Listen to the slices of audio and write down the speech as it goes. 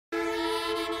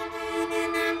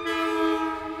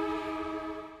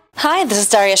Hi, this is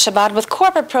Daria Shabbat with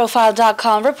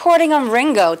CorporateProfile.com reporting on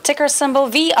Vringo, ticker symbol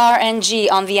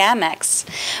VRNG on the Amex.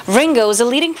 Vringo is a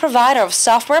leading provider of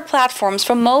software platforms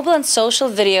for mobile and social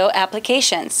video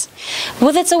applications.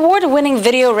 With its award-winning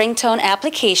video ringtone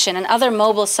application and other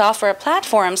mobile software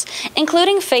platforms,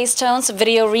 including Facetones,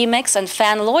 Video Remix, and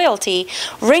Fan Loyalty,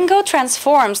 Vringo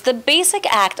transforms the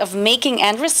basic act of making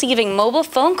and receiving mobile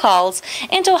phone calls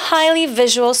into a highly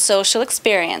visual social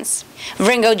experience.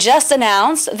 Vringo just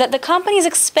announced that the company is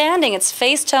expanding its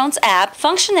Facetones app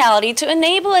functionality to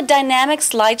enable a dynamic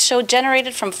slideshow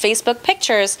generated from Facebook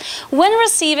pictures when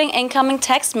receiving incoming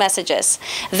text messages.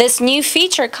 This new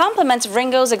feature complements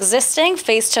Vringo's existing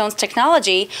Facetones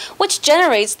technology, which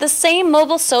generates the same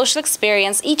mobile social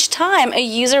experience each time a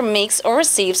user makes or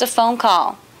receives a phone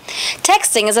call.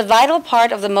 Texting is a vital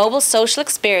part of the mobile social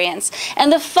experience,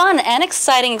 and the fun and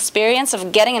exciting experience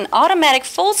of getting an automatic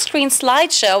full-screen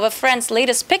slideshow of a friend's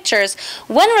latest pictures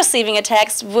when receiving a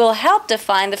text will help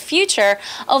define the future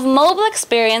of mobile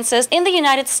experiences in the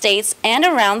United States and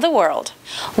around the world.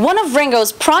 One of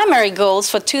Vringo's primary goals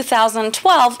for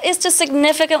 2012 is to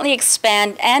significantly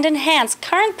expand and enhance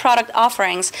current product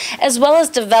offerings, as well as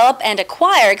develop and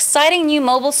acquire exciting new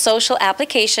mobile social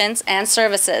applications and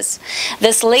services.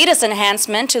 This latest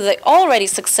enhancement to the already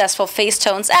successful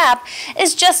Facetones app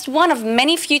is just one of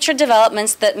many future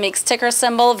developments that makes ticker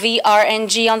symbol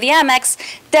VRNG on the Amex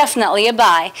definitely a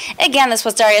buy. Again, this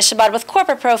was Daria Shabbat with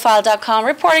CorporateProfile.com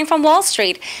reporting from Wall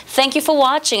Street. Thank you for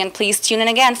watching, and please tune in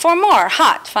again for more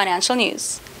hot financial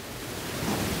news.